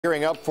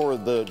Gearing up for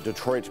the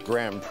Detroit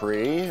Grand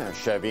Prix,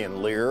 Chevy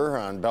and Lear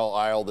on Belle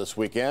Isle this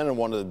weekend, and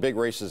one of the big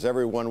races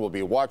everyone will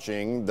be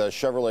watching, the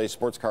Chevrolet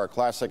Sports Car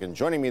Classic. And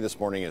joining me this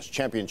morning is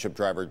championship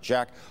driver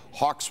Jack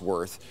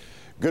Hawksworth.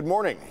 Good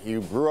morning. You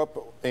grew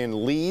up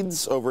in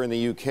Leeds over in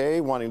the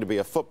UK, wanting to be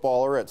a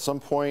footballer. At some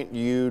point,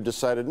 you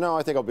decided, no,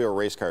 I think I'll be a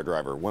race car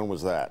driver. When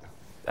was that?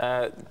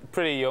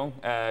 Pretty young,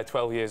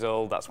 12 years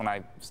old. That's when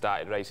I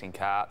started racing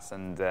karts,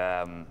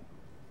 and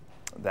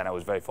then I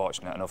was very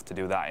fortunate enough to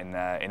do that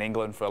in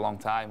England for a long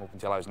time, up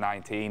until I was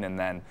 19, and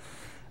then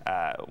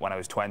when I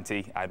was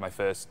 20, I had my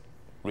first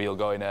real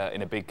go in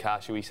a big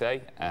car, shall we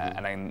say,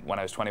 and then when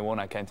I was 21,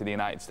 I came to the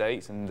United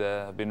States, and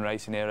I've been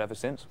racing here ever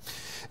since.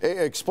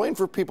 Explain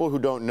for people who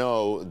don't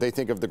know, they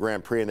think of the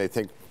Grand Prix and they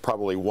think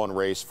probably one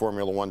race,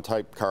 Formula One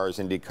type cars,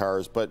 Indy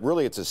cars, but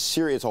really it's a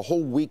series, it's a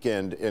whole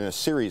weekend in a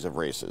series of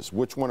races.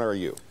 Which one are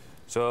you?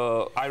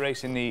 So I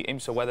race in the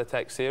IMSA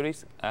WeatherTech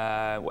series,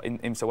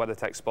 IMSA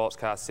WeatherTech Sports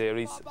Car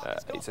Series.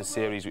 It's a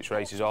series which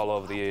races all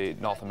over the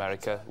North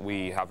America.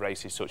 We have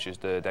races such as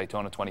the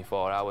Daytona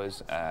 24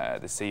 hours,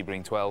 the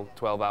Sebring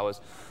 12 hours,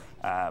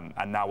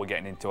 and now we're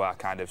getting into our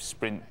kind of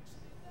sprint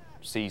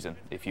season,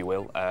 if you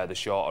will, the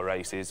shorter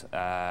races.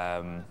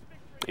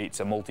 It's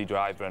a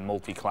multi-driver and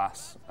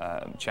multi-class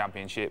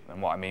championship, and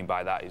what I mean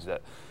by that is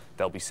that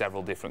there'll be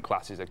several different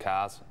classes of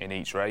cars in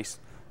each race,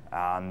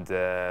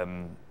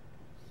 and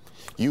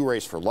you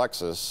race for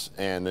Lexus,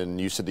 and then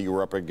you said that you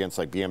were up against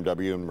like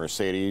BMW and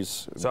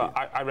Mercedes. So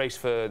I race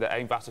for the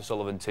Aim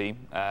Sullivan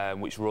team,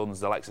 which runs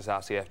the Lexus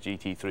RCF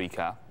GT3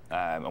 car,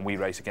 and we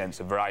race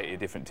against a variety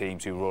of different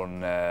teams who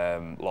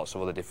run lots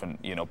of other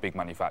different, big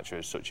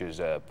manufacturers such as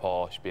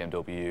Porsche,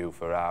 BMW,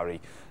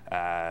 Ferrari,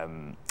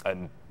 and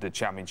the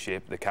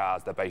championship, the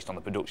cars, they're based on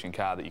the production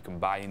car that you can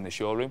buy in the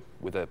showroom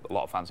with a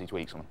lot of fancy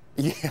tweaks on them.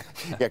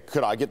 Yeah.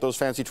 Could I get those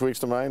fancy tweaks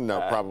to mine?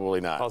 No, probably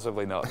not.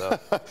 Possibly not, though.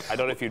 I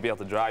don't know if you'd be able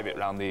to drive it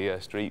around the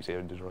streets here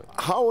in Detroit.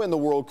 How in the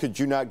world could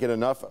you not get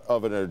enough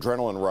of an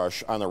adrenaline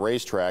rush on the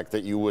racetrack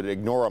that you would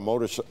ignore a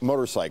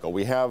motorcycle?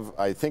 We have,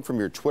 I think from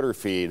your Twitter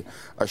feed,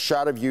 a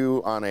shot of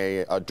you on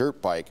a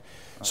dirt bike.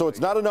 So it's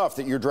not enough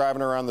that you're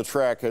driving around the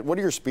track. What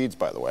are your speeds,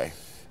 by the way?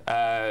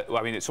 Well,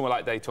 I mean, it's somewhere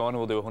like Daytona,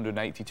 we'll do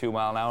 182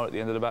 mile an hour at the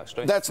end of the back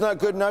straight. That's not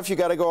good enough? You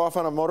got to go off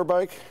on a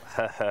motorbike?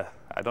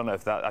 I don't know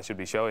if I should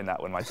be showing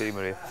that when my team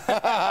are here.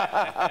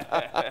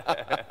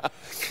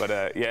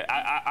 But yeah,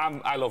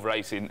 I love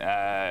racing,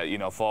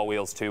 four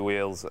wheels, two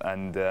wheels,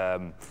 and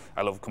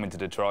I love coming to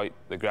Detroit.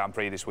 The Grand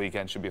Prix this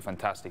weekend should be a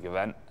fantastic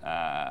event.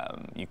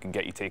 You can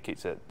get your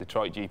tickets at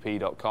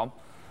DetroitGP.com,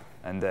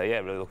 and yeah,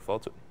 really look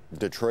forward to it.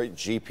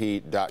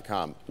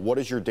 DetroitGP.com. What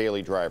is your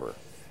daily driver?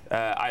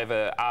 I have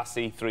a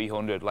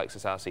RC300,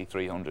 Lexus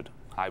RC300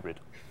 hybrid.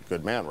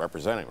 Good man,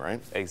 representing,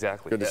 right?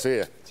 Exactly. Good to see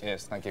you.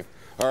 Cheers, thank you.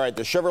 All right,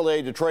 the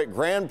Chevrolet Detroit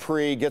Grand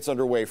Prix gets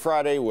underway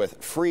Friday with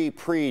free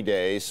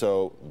pre-day,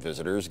 so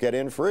visitors get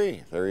in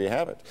free. There you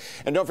have it.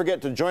 And don't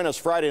forget to join us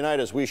Friday night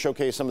as we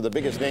showcase some of the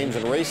biggest names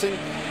in racing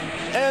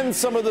and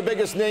some of the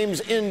biggest names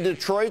in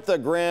Detroit. The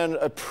Grand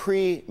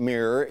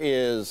Premiere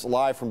is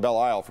live from Belle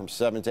Isle from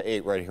 7 to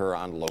 8 right here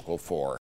on Local 4.